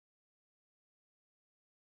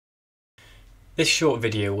This short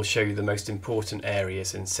video will show you the most important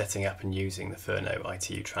areas in setting up and using the Ferno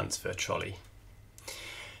ITU transfer trolley.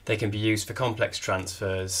 They can be used for complex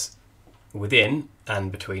transfers within and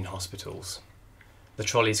between hospitals. The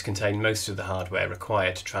trolleys contain most of the hardware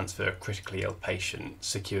required to transfer a critically ill patient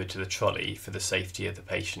secured to the trolley for the safety of the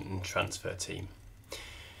patient and transfer team.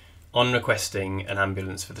 On requesting an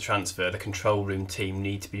ambulance for the transfer, the control room team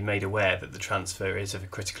need to be made aware that the transfer is of a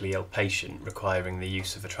critically ill patient requiring the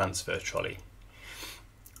use of a transfer trolley.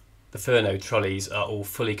 The Ferno trolleys are all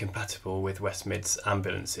fully compatible with West Mids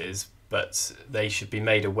ambulances, but they should be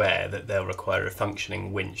made aware that they'll require a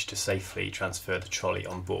functioning winch to safely transfer the trolley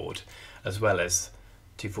on board, as well as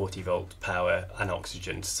 240 volt power and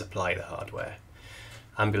oxygen to supply the hardware.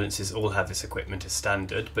 Ambulances all have this equipment as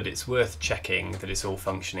standard, but it's worth checking that it's all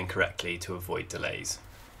functioning correctly to avoid delays.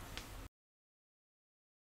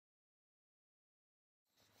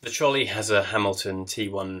 The trolley has a Hamilton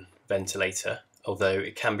T1 ventilator, although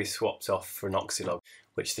it can be swapped off for an Oxylog,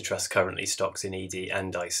 which the Trust currently stocks in ED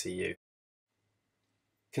and ICU.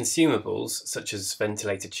 Consumables such as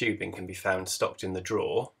ventilator tubing can be found stocked in the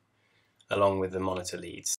drawer, along with the monitor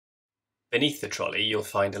leads. Beneath the trolley you'll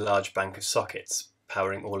find a large bank of sockets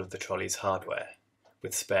powering all of the trolley's hardware,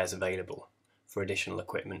 with spares available for additional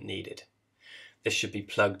equipment needed. This should be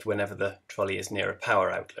plugged whenever the trolley is near a power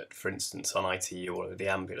outlet, for instance on ITU or the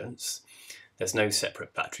ambulance. There's no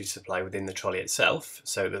separate battery supply within the trolley itself,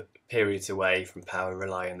 so the periods away from power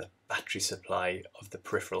rely on the battery supply of the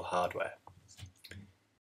peripheral hardware.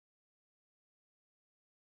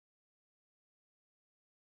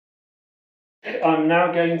 I'm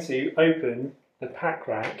now going to open the pack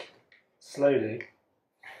rack slowly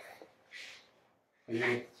for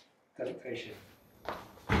your demonstration.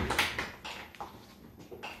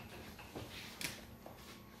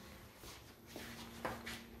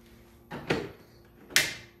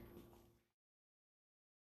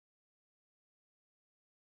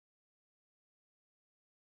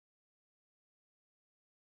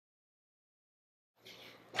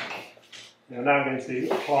 Now I'm going to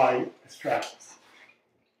apply the straps.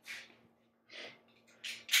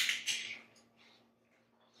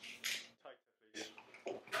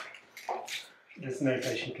 There's no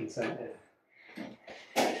patient consent here.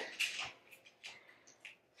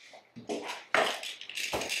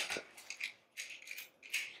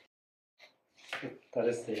 That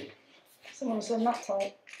is the... Someone's done that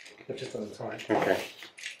tight. They've just done it tight. Okay.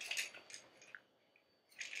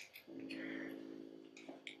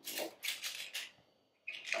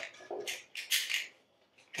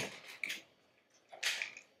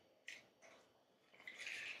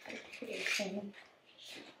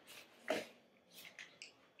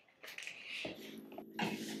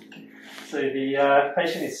 So the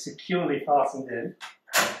patient is securely fastened in.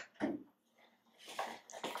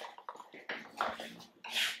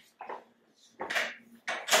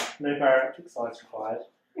 No bariatric size required.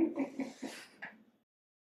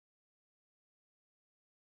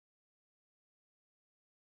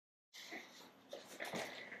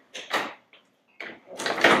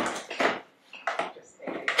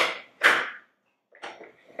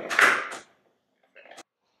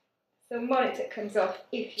 The monitor comes off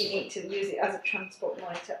if you need to use it as a transport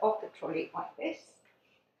monitor off the trolley like this.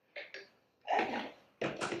 So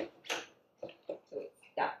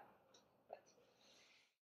it's that.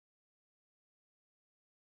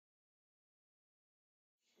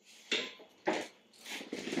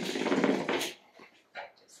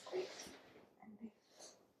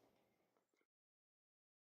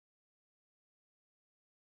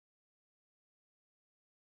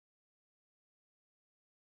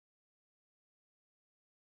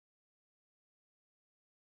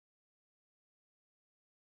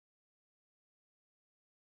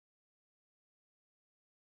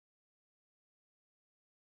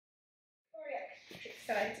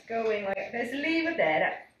 Side to go in like there's a lever there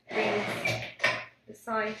that brings the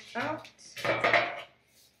side out,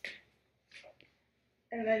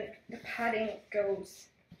 and then the padding goes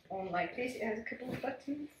on like this. It has a couple of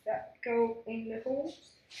buttons that go in the holes.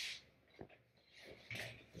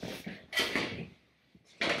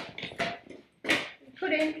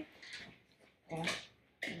 Put in and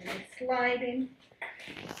then slide in,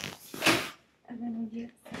 and then we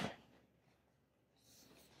use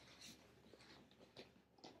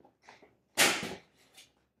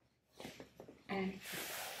and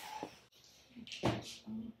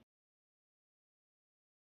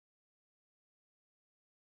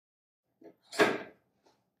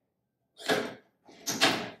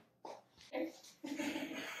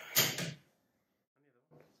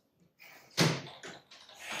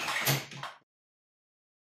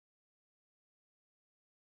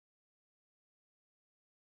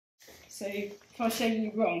So if I show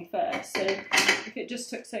you wrong first, so if it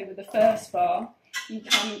just hooks over the first bar, you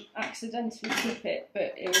can accidentally clip it,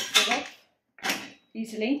 but it will fall off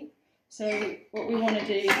easily. So what we want to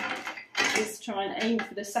do is try and aim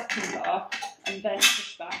for the second bar and then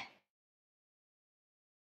push back.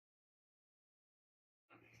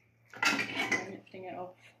 And lifting it off.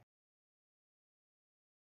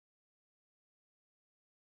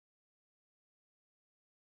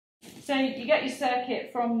 So you get your circuit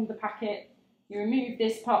from the packet, you remove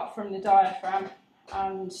this part from the diaphragm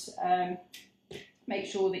and make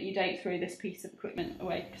sure that you don't throw this piece of equipment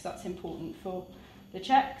away because that's important for the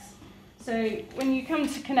checks. So when you come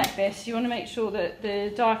to connect this, you want to make sure that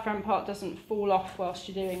the diaphragm part doesn't fall off whilst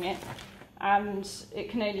you're doing it, and it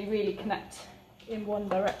can only really connect in one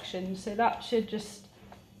direction. So that should just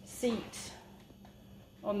seat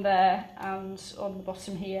on there and on the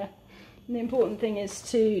bottom here. And the important thing is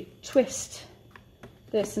to twist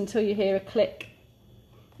this until you hear a click.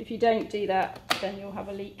 If you don't do that, then you'll have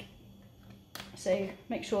a leak. So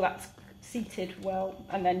make sure that's seated well,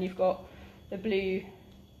 and then you've got the blue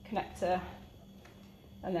connector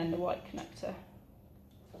and then the white connector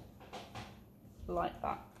like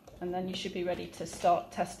that, and then you should be ready to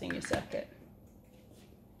start testing your circuit.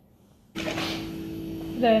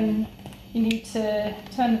 Then you need to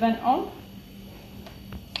turn the vent on.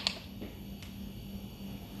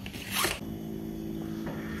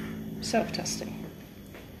 Self-testing.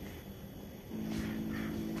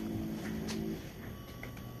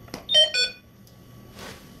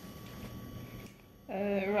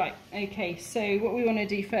 Right, okay, so what we want to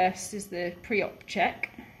do first is the pre-op check.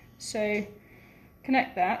 So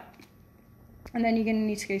connect that, and then you're going to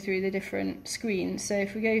need to go through the different screens. So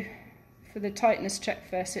if we go for the tightness check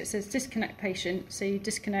first, so it says disconnect patient, so you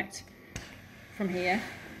disconnect from here.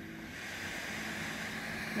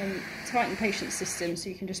 Then tighten patient system, so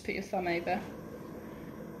you can just put your thumb over.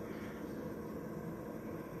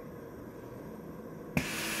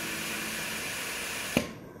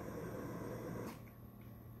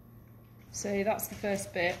 So that's the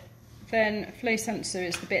first bit. Then flow sensor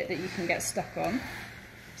is the bit that you can get stuck on.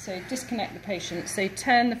 So disconnect the patient. So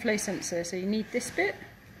turn the flow sensor. So you need this bit.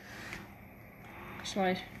 Shall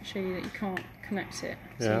I show you that you can't connect it?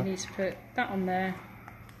 So yeah. You need to put that on there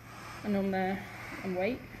and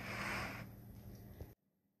wait.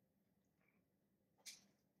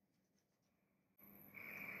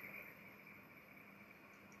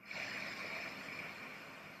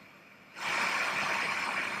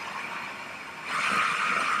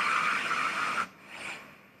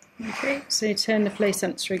 Okay, so you turn the flow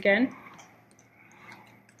sensor again.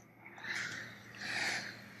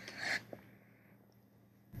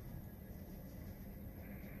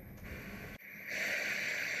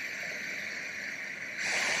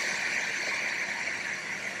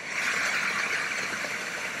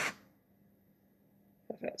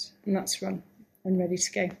 Perfect, and that's run and ready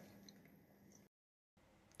to go.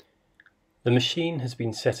 The machine has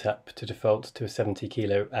been set up to default to a 70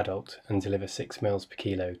 kilo adult and deliver 6 mL per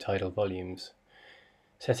kilo tidal volumes.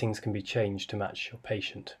 Settings can be changed to match your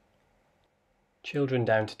patient. Children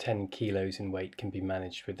down to 10 kilos in weight can be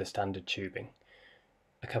managed with the standard tubing.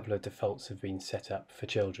 A couple of defaults have been set up for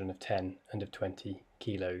children of 10 and of 20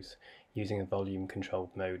 kilos using a volume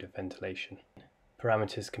controlled mode of ventilation.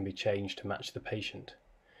 Parameters can be changed to match the patient.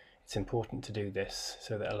 It's important to do this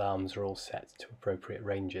so that alarms are all set to appropriate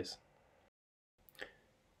ranges.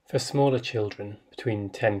 For smaller children, between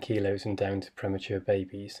 10 kilos and down to premature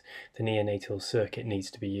babies, the neonatal circuit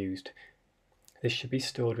needs to be used. This should be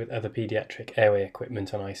stored with other paediatric airway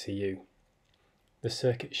equipment on ICU. The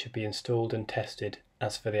circuit should be installed and tested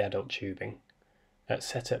as for the adult tubing. At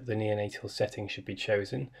setup, the neonatal setting should be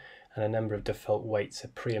chosen, and a number of default weights are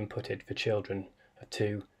pre-inputted for children of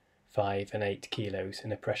 2, 5 and 8 kilos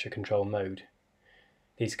in a pressure control mode.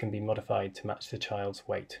 These can be modified to match the child's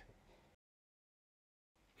weight.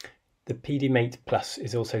 The PediMate Plus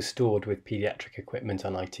is also stored with paediatric equipment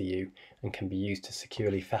on ITU and can be used to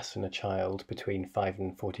securely fasten a child between 5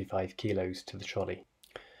 and 45 kilos to the trolley.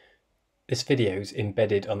 This video is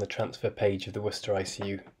embedded on the transfer page of the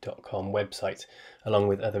WorcesterICU.com website, along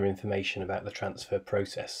with other information about the transfer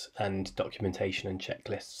process and documentation and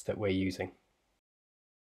checklists that we're using.